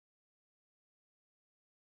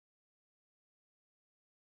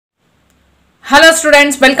Hello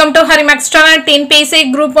students, welcome to Harimax channel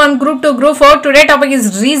TNPSC Group 1, Group 2, Group 4. Today topic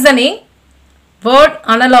is reasoning, word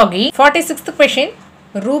analogy. 46th question,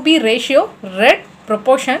 ruby ratio, red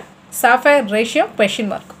proportion, sapphire ratio, question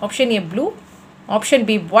mark. Option A blue, option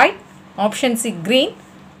B white, option C green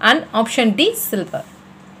and option D silver.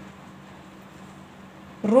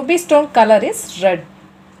 Ruby stone color is red.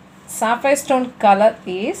 Sapphire stone color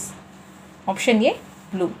is option A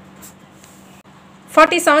blue.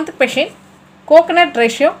 47th question, coconut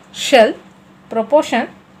ratio, shell, proportion,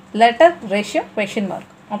 letter ratio, question mark.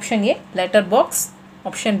 Option A letter box,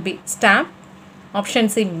 option B stamp, option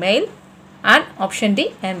C mail and option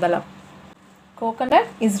D envelope. Coconut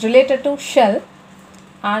is related to shell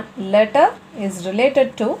and letter is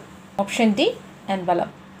related to option D envelope.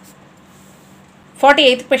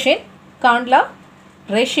 48th question, Kandla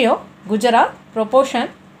ratio, Gujarat, proportion,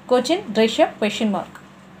 Cochin ratio, question mark.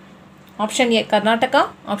 Option A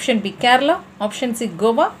Karnataka, option B Kerala, option C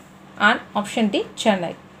Goa and option D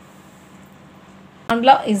Chennai.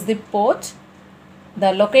 Kandla is the port,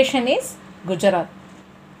 the location is Gujarat.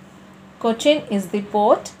 Cochin is the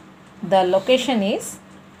port, the location is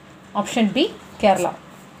option B Kerala.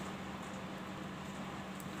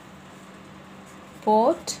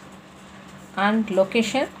 Port and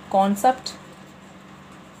location concept.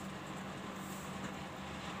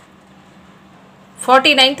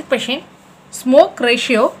 49th question, smoke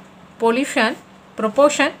ratio, pollution,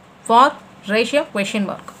 proportion, war ratio, question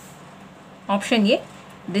mark. Option A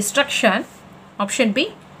destruction, option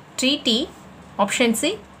B treaty, option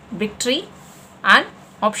C victory and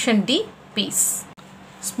option D peace.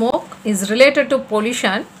 Smoke is related to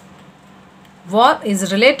pollution, war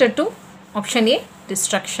is related to option A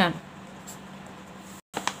destruction.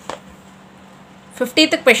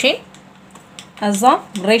 50th question, Assam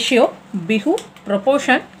ratio, Bihu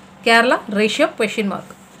proportion, Kerala ratio, question mark.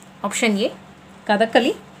 Option A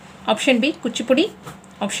Kathakali, option B Kuchipudi,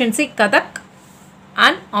 option C Kathak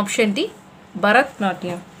and option D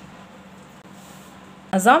Bharatnatyam.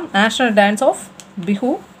 Assam national dance of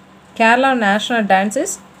Bihu, Kerala national dance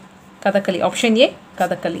is Kathakali. Option A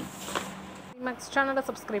Kathakali. Max channel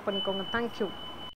subscribe பண்ணிக்கோங்க. Thank you.